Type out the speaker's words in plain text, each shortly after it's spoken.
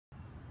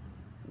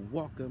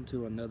Welcome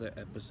to another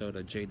episode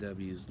of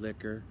JW's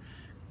Liquor,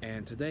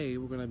 and today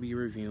we're going to be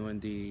reviewing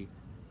the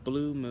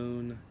Blue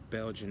Moon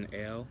Belgian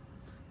Ale.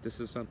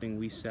 This is something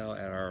we sell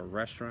at our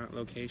restaurant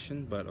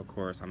location, but of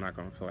course I'm not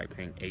going to feel like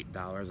paying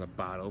 $8 a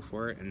bottle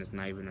for it, and it's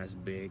not even as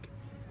big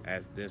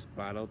as this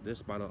bottle.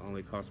 This bottle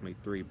only cost me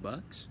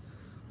 $3.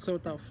 So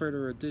without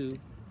further ado,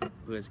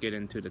 let's get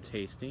into the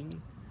tasting,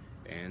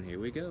 and here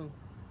we go.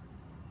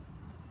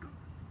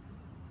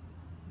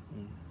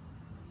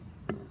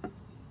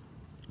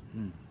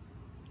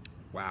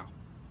 Wow.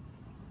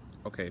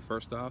 Okay,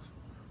 first off,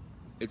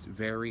 it's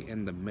very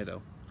in the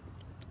middle.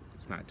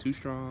 It's not too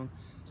strong,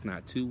 it's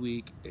not too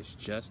weak, it's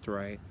just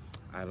right.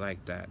 I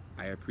like that.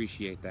 I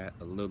appreciate that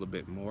a little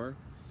bit more.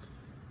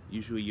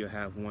 Usually you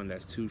have one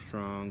that's too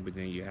strong, but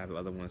then you have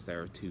other ones that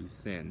are too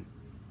thin.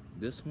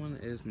 This one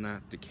is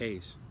not the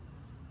case.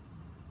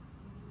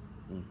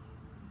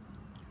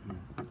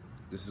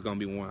 This is going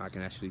to be one I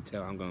can actually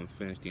tell I'm going to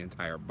finish the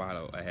entire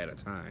bottle ahead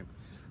of time.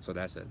 So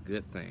that's a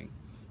good thing.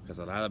 Because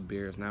a lot of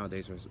beers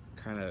nowadays are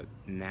kind of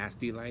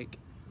nasty like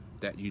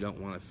that you don't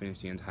want to finish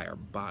the entire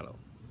bottle.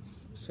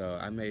 So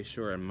I made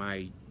sure in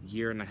my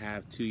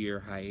 1.5 to 2 year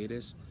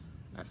hiatus,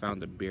 I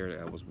found a beer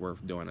that was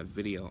worth doing a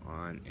video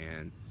on,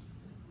 and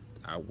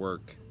I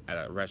work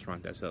at a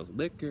restaurant that sells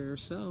liquor,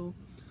 so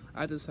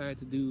I decided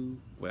to do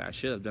what I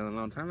should have done a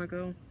long time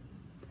ago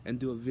and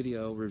do a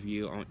video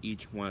review on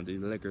each one of the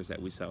liquors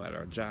that we sell at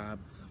our job,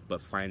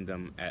 but find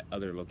them at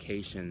other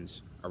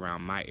locations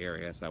around my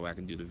area so I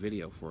can do the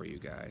video for you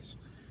guys.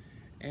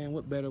 And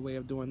what better way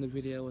of doing the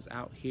video is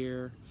out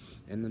here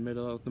in the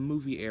middle of the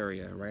movie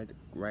area,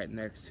 right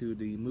next to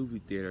the movie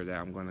theater that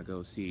I'm gonna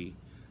go see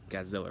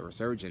Godzilla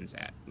Resurgence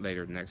at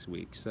later next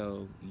week.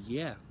 So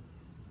yeah,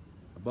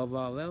 above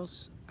all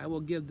else, I will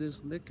give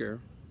this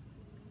liquor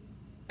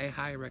a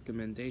high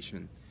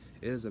recommendation.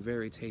 It is a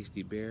very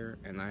tasty beer,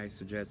 and I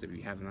suggest if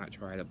you have not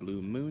tried a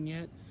Blue Moon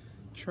yet,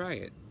 try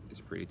it.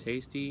 It's pretty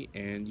tasty,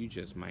 and you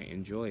just might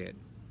enjoy it,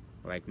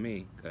 like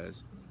me,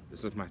 because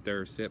this is my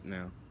 3rd sip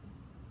now.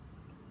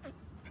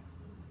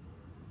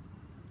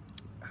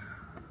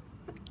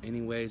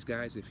 Anyways,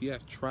 guys, if you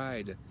have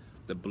tried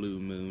the Blue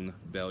Moon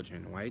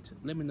Belgian White,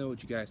 let me know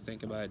what you guys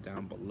think about it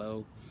down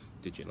below.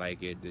 Did you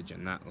like it? Did you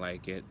not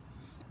like it?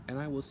 And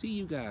I will see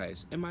you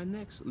guys in my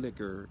next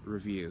liquor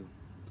review.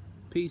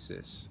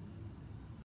 Peace.